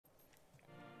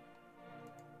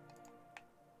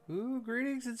Ooh,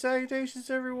 greetings and salutations,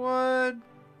 everyone.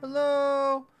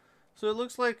 Hello. So it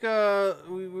looks like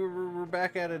we're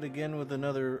back at it again with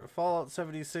another Fallout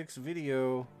 76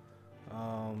 video.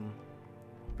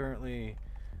 Apparently,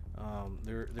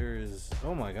 there is.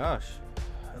 Oh my gosh,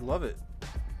 I love it.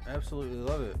 Absolutely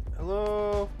love it.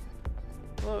 Hello.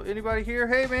 Hello. Anybody here?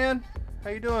 Hey, man. How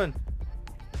you doing?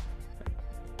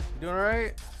 You doing all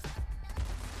right?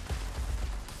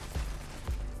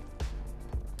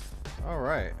 All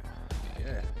right.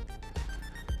 Yeah.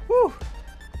 Whew.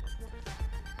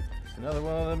 It's another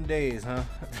one of them days, huh?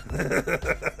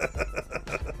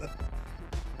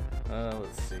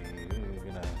 Let's see. We're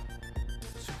gonna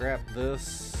scrap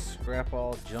this. Scrap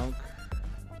all junk.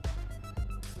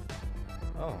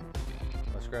 Oh,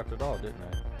 I scrapped it all, didn't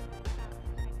I?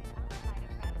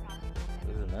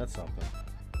 Isn't that something?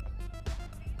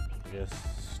 I guess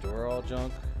store all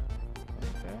junk.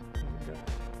 Okay.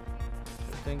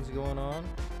 Things going on.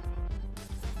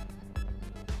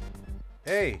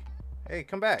 Hey,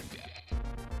 come back.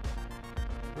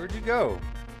 Where'd you go?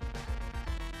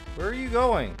 Where are you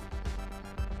going?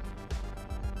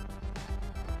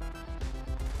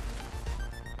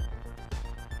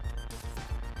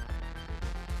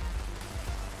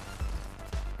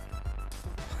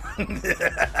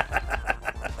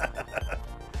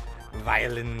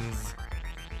 Violins.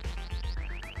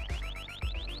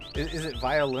 Is it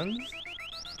violins?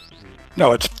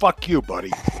 No, it's fuck you,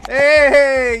 buddy.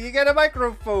 Hey, you got a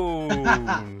microphone.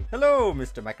 Hello,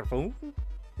 Mr. Microphone.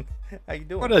 How you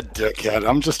doing? What a dickhead.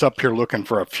 I'm just up here looking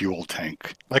for a fuel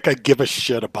tank. Like I give a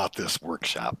shit about this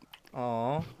workshop.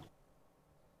 Aw.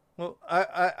 Well,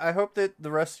 I hope that the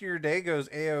rest of your day goes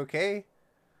A-okay.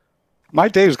 My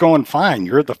day's going fine.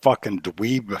 You're the fucking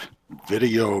dweeb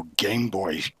video Game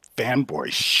Boy fanboy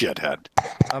shithead.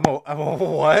 I'm a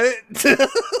what?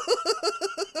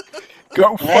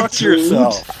 Go fuck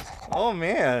yourself. Oh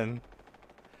man,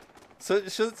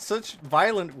 such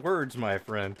violent words, my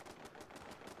friend.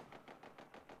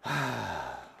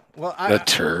 Well, The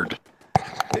turd.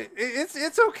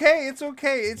 It's okay. It's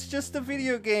okay. It's just a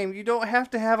video game. You don't have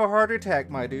to have a heart attack,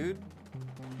 my dude.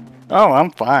 Oh,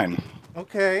 I'm fine.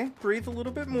 Okay, breathe a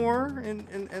little bit more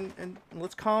and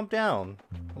let's calm down.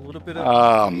 A little bit of.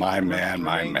 Oh, my man.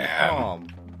 Calm.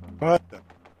 What the?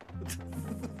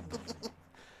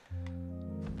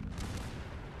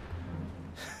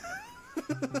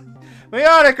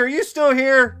 Meonic, are you still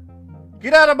here?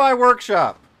 Get out of my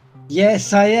workshop.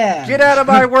 Yes, I am. Get out of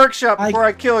my workshop before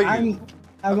I kill you.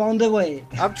 I'm on the way.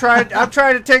 I'm trying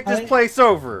to take this place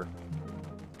over.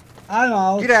 I'm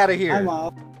out. Get out of here. I'm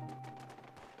out.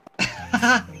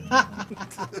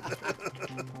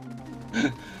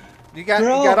 You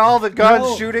got all the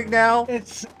guns shooting now?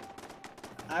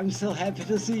 I'm so happy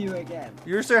to see you again.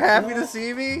 You're so happy to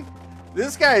see me?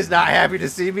 This guy's not happy to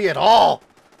see me at all.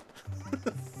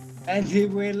 And he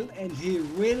will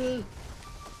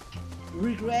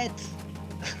regret.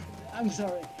 I'm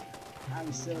sorry.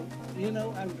 I'm so,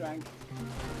 I'm drunk.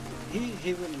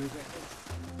 He will regret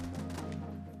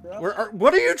it. Bro.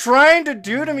 What are you trying to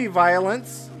do to me,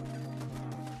 Violence?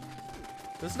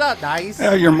 That's not nice.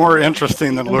 Yeah, you're more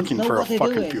interesting than looking for a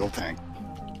fucking fuel tank.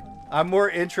 I'm more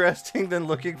interesting than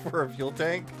looking for a fuel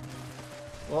tank?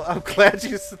 Well, I'm glad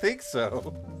you think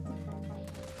so.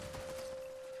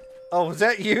 Oh, was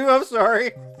that you? I'm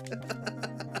sorry.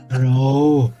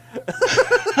 Bro.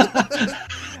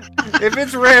 If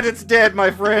it's red, it's dead, my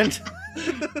friend.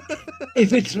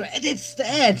 If it's red, it's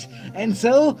dead. And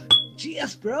so,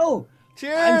 cheers, bro.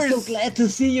 Cheers. I'm so glad to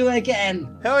see you again.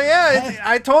 Hell yeah.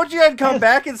 I told you I'd come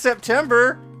back in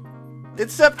September.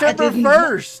 It's September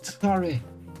 1st. Sorry,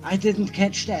 I didn't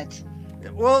catch that.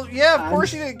 Well, yeah, of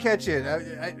course you didn't catch it.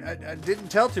 I didn't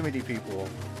tell too many people.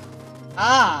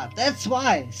 Ah, that's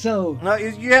why. So no,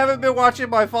 you haven't been watching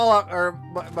my Fallout or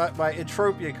my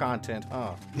Entropia content,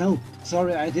 huh? No,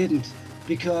 sorry, I didn't,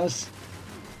 because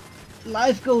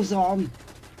life goes on.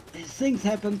 Things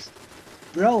happened,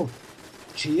 bro.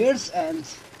 Cheers and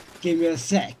give me a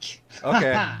sec.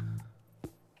 Okay.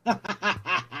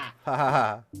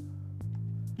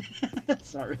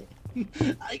 Sorry,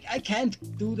 I can't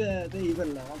do the evil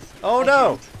laugh. Oh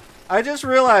no! I just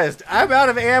realized I'm out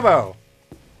of ammo.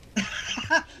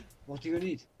 What do you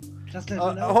need? Just let me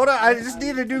know. Hold on, I just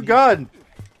need a new gun.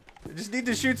 I just need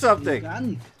to shoot something. New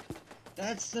gun?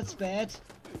 That's bad.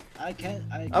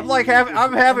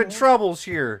 I'm having troubles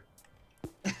here.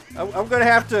 I'm gonna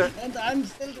have to. And I'm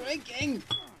still drinking.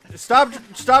 Stop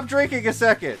drinking a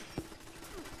second.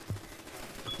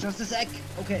 Just a sec.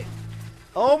 Okay.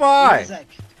 Oh my! Just a sec.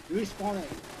 Respawning.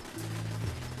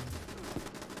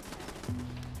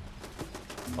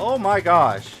 Oh my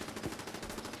gosh.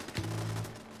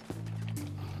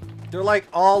 They're like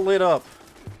all lit up.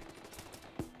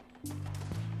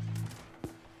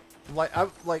 Like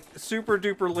I'm like super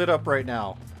duper lit up right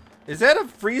now. Is that a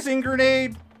freezing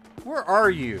grenade? Where are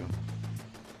you?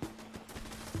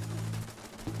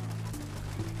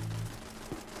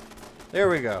 There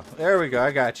we go. There we go.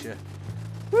 I got you.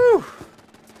 Woo!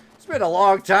 It's been a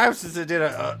long time since I did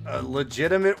a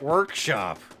legitimate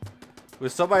workshop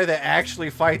with somebody that actually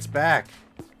fights back.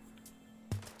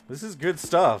 This is good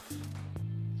stuff.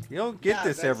 You don't get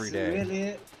this every day.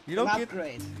 Really You don't get.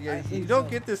 upgrade. Yeah, I you think don't so.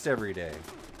 get this every day.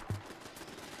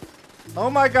 Oh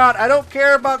my God! I don't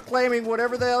care about claiming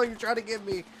whatever the hell you're trying to give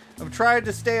me. I'm trying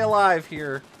to stay alive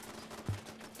here.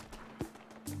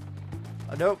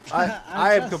 Nope.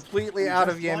 I am completely out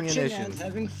of ammunition. And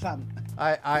having fun.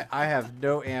 I have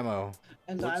no ammo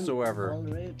And whatsoever. I'm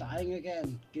already dying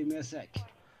again. Give me a sec.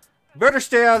 Better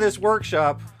stay out of this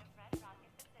workshop.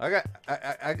 I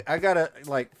gotta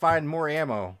like find more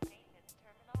ammo.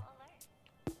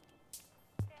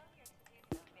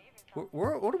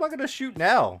 What am I gonna shoot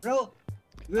now? Bro,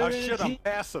 we're Oh in shit, a I'm team.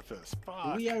 pacifist.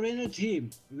 Fuck. We are in a team.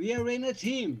 We are in a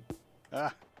team.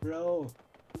 Ah, Bro.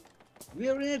 We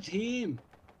are in a team.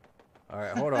 All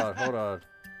right, hold on, hold on.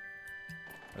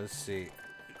 Let's see.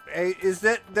 Hey, is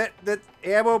that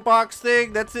ammo box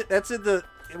thing? That's it. That's in the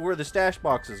where the stash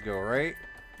boxes go, right?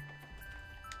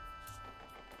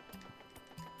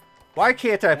 Why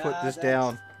can't I put Yeah, this that's-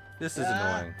 down? This is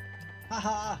Yeah. annoying.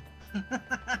 Haha.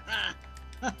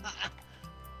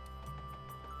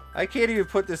 I can't even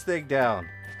put this thing down.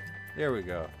 There we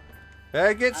go.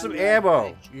 I get some I'm ammo.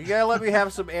 right back. You gotta let me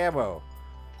have some ammo.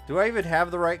 Do I even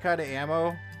have the right kind of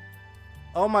ammo?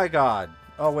 Oh my God.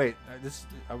 Oh wait,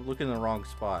 I'm looking in the wrong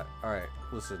spot. All right,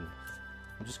 listen.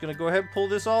 I'm just gonna go ahead and pull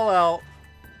this all out.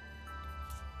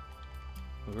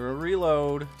 We're gonna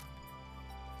reload.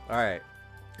 All right.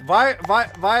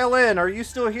 Violin, are you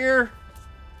still here?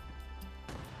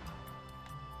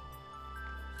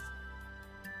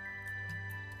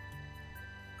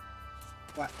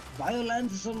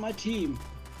 Violence is on my team.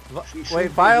 She should Wait,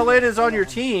 be Violin is on around your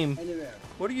team. Anywhere.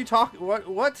 What are you talking?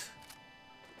 What?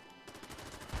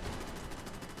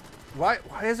 Why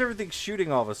is everything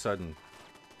shooting all of a sudden?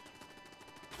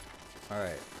 All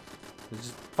right, it's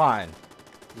just fine.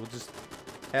 We'll just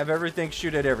have everything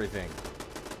shoot at everything.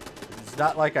 It's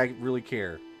not like I really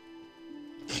care.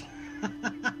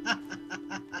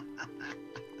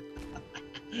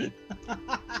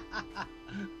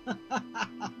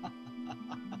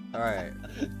 All right.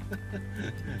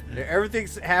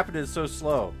 Everything's happening so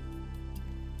slow.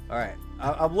 All right,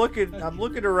 I'm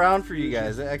looking around for you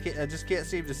guys. I just can't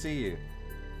seem to see you.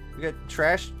 We got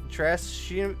trash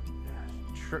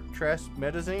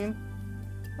medicine.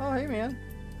 Oh, hey man,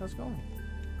 how's it going?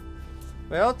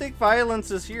 Well, I don't think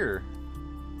violence is here.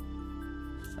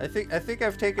 I think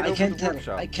I've taken over the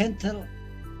workshop. I can't tell.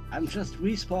 I'm just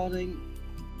respawning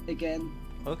again.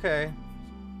 Okay.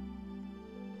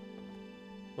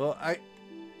 Well,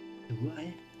 Do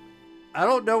I? I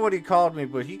don't know what he called me,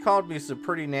 but he called me some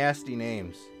pretty nasty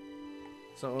names.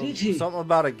 Did he? Something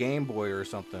about a Game Boy or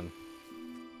something.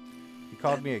 He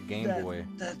called me a Game Boy.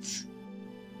 That's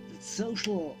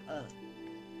social.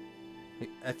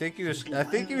 I think he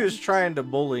was trying to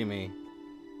bully me.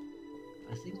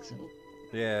 I think so.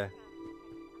 Yeah.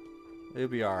 It'll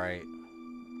be all right.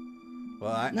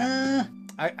 Well, Nah.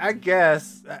 I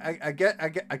guess I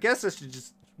guess I should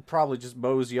just probably just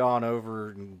mosey on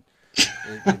over and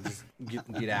just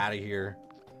get out of here.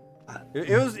 It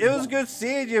was good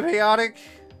seeing you, Chaotic.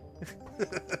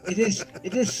 It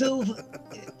is so.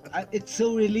 It's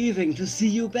so relieving to see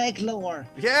you back, Lore.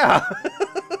 Yeah.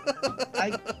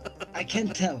 I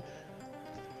can't tell.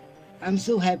 I'm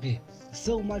so happy.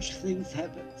 So much things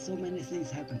happened. So many things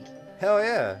happened. Hell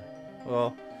yeah.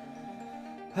 Well,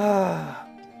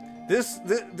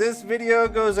 this video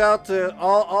goes out to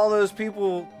all those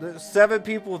people, the 7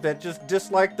 people that just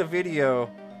disliked the video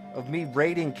of me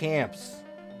raiding camps.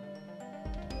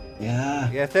 Yeah.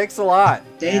 Yeah, thanks a lot,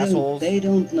 assholes. They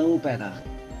don't know better.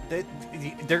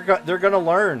 They're gonna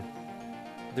learn.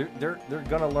 They're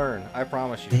gonna learn. I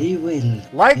promise you. They will.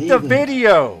 Like They the will.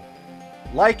 video.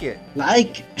 Like it.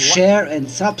 Like, share, and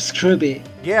subscribe.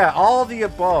 Yeah, all the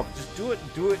above. Just do it,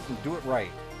 and do it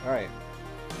right. All right.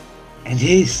 And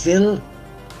he's still.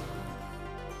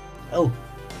 Oh,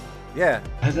 Yeah.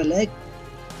 have a leg.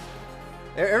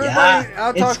 Everybody,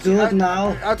 Yeah, it's good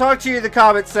now. I'll talk to you in the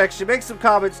comments section. Make some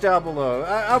comments down below.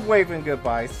 I'm waving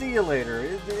goodbye. See you later.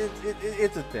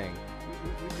 It's a thing.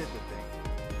 We did the thing.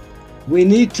 We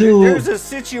need to. There's a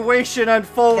situation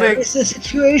unfolding. There is a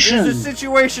situation. There's a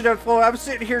situation unfolding. I'm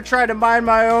sitting here trying to mind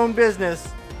my own business.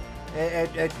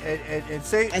 and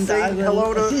say I will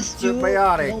hello to assist you,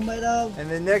 Biotic. no matter, And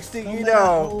the next thing no you matter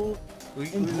know, how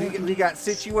we important got it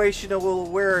is. situational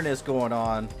awareness going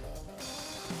on.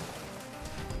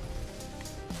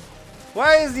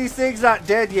 Why is these things not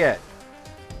dead yet?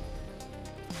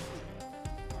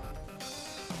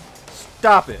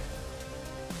 Stop it.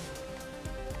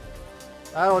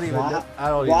 I don't even know. I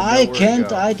don't even know Why where can't to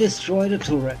go. I destroy the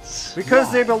turrets? Because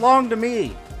Why? they belong to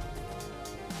me.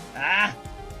 Ah.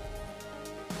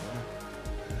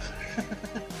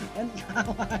 And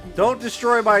now I'm Don't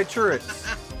destroy my turrets.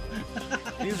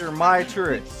 These are my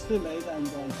turrets. It's too late, I'm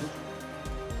going to.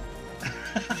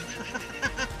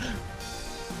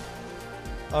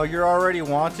 Oh, you're already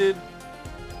wanted?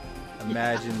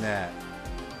 Imagine that.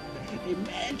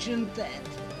 Imagine that.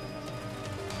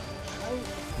 How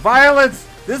Violence!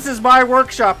 This is my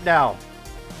workshop now.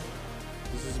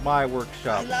 This is my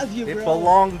workshop. I love you, It bro.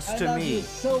 belongs I to love me. you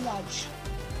so much.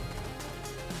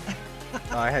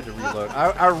 Oh, I had to reload.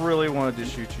 I really wanted to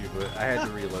shoot you, but I had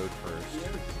to reload first.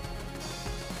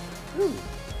 Whew.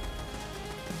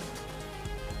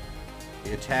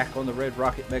 The attack on the Red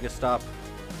Rocket Megastop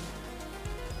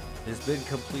has been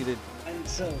completed. And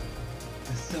so,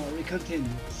 the story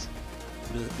continues.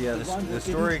 Yeah, The one who the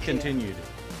story didn't care. continued.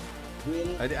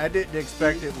 Will I didn't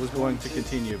expect it was going to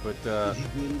continue, but it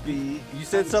will be you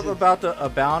said something about a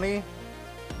bounty.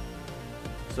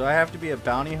 So I have to be a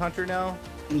bounty hunter now?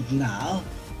 And now,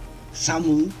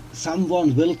 someone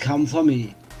will come for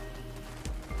me.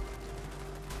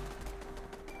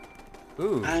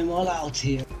 Ooh, I'm all out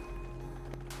here.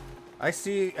 I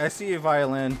see a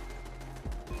violin.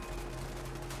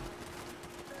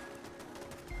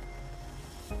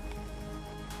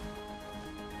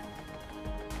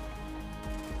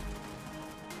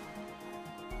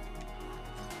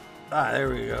 Ah, there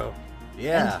we go.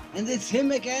 Yeah. And it's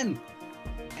him again.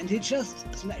 And he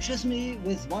just smashes me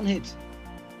with one hit.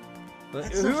 But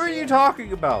That's who not are you fair.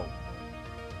 talking about?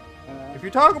 If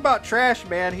you're talking about Trash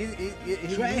Man, he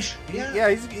Trash? Yeah. yeah,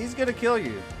 he's gonna kill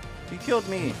you. He killed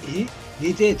me.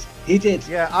 He did. He did.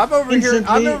 Yeah, I'm over here. I'm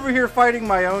Instantly. over here fighting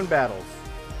my own battles.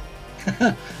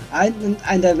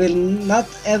 And I will not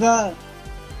ever.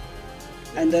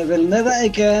 And I will never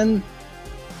again.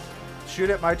 Shoot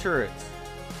at my turrets.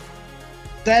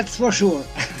 That's for sure.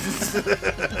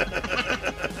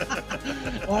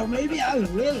 Or maybe I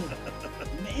will.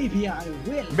 Maybe I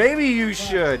will. Maybe you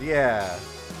should. Yeah.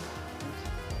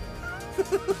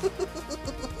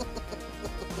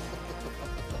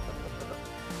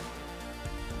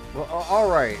 Well, all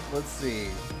right. Let's see.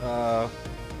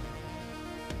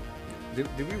 Did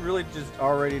we really just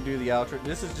already do the outro?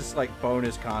 This is just like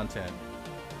bonus content.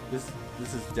 This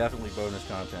is definitely bonus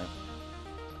content.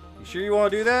 You sure you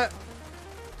want to do that?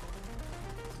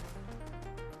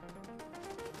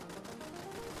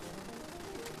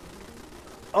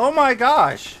 Oh my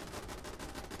gosh!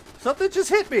 Something just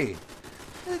hit me.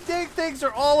 The dang things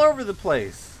are all over the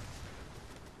place.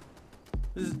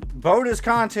 This is bonus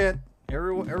content.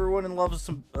 Everyone loves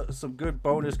some good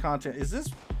bonus content. Is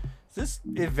this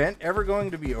event ever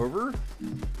going to be over?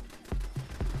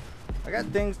 I got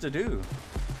things to do.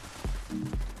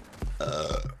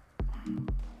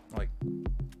 Like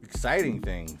exciting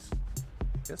things.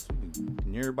 Guess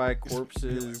nearby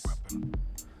corpses.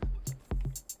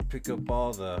 Pick up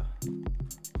all the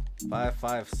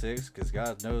 5.56 because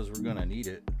God knows we're gonna need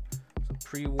it. Some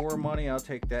pre-war money, I'll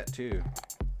take that too.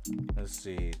 Let's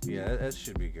see. Yeah, that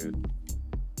should be good.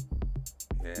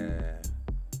 Yeah.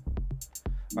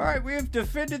 Alright, we have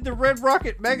defended the Red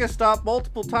Rocket Megastop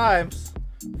multiple times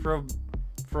from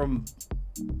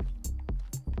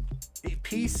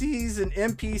PCs and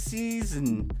NPCs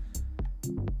and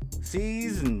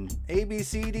C's and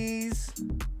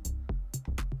ABCDs.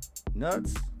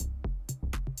 Nuts.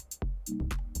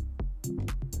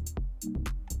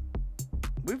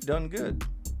 We've done good.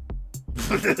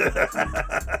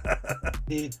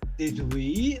 Did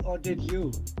we or did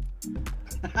you?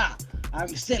 I'm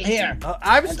still here.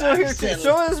 I'm And still here too. still-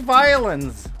 So is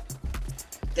Violins.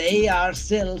 They are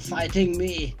still fighting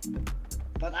me,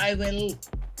 but I will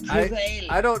prevail.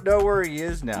 I don't know where he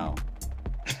is now.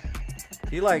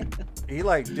 He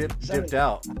dipped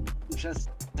out. I'm just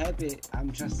happy.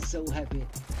 I'm just so happy.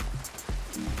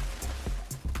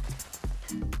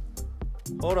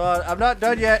 Hold on, I'm not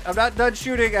done yet. I'm not done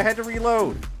shooting. I had to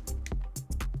reload.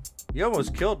 You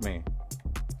almost killed me.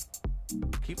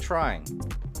 Keep trying.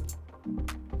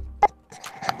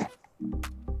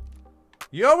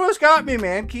 You almost got me,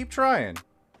 man. Keep trying.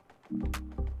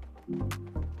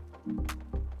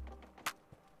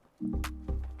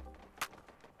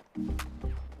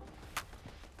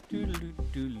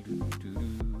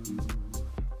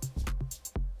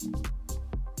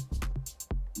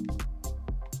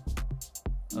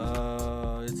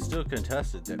 It's still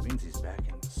contested. That means he's back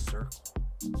in the circle.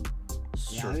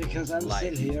 Yeah, because I'm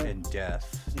life still here. and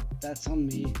death. That's on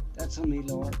me. That's on me,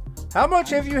 Lord. How much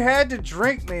have you had to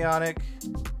drink, Meonic?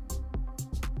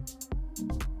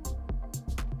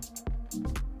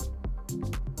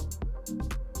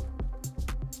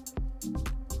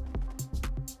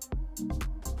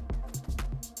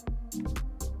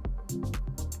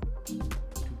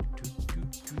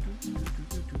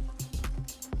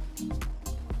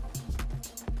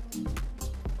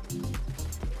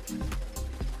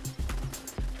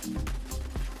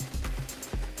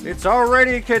 It's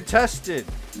already contested.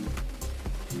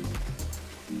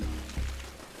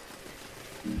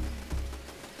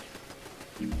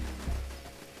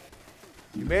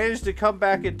 You managed to come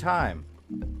back in time.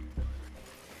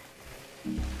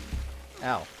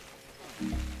 Ow.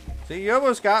 See, you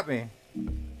almost got me.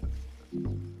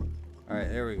 Alright,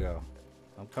 there we go.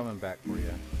 I'm coming back for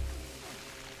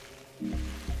you.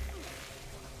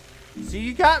 See,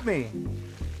 you got me.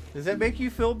 Does that make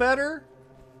you feel better?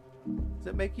 Does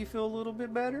that make you feel a little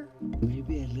bit better?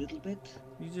 Maybe a little bit.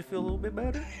 You just feel a little bit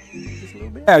better? Just a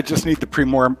little bit? Yeah, I just need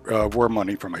the war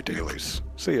money for my dailies.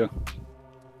 See ya.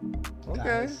 Okay.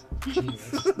 Guys,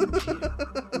 cheers.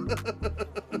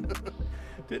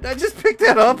 Did I just pick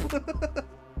that up?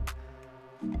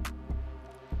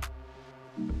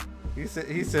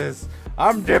 He says,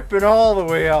 I'm dipping all the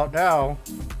way out now.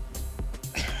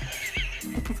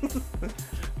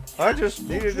 I just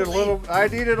needed a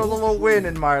little win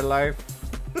in my life.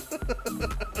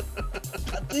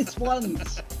 But this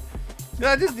once.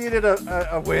 I just needed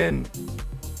a win.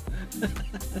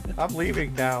 I'm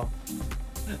leaving now.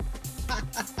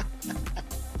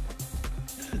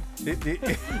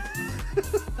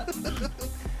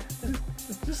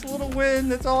 Just a little win,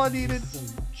 that's all I needed.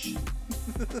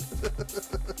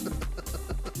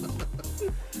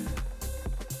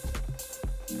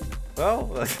 So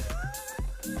much.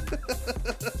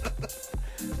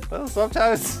 Well, well,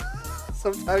 sometimes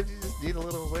you just need a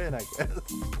little win, I guess.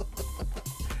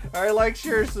 Alright, like,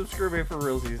 share, subscribe for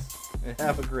realsies, and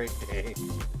have a great day.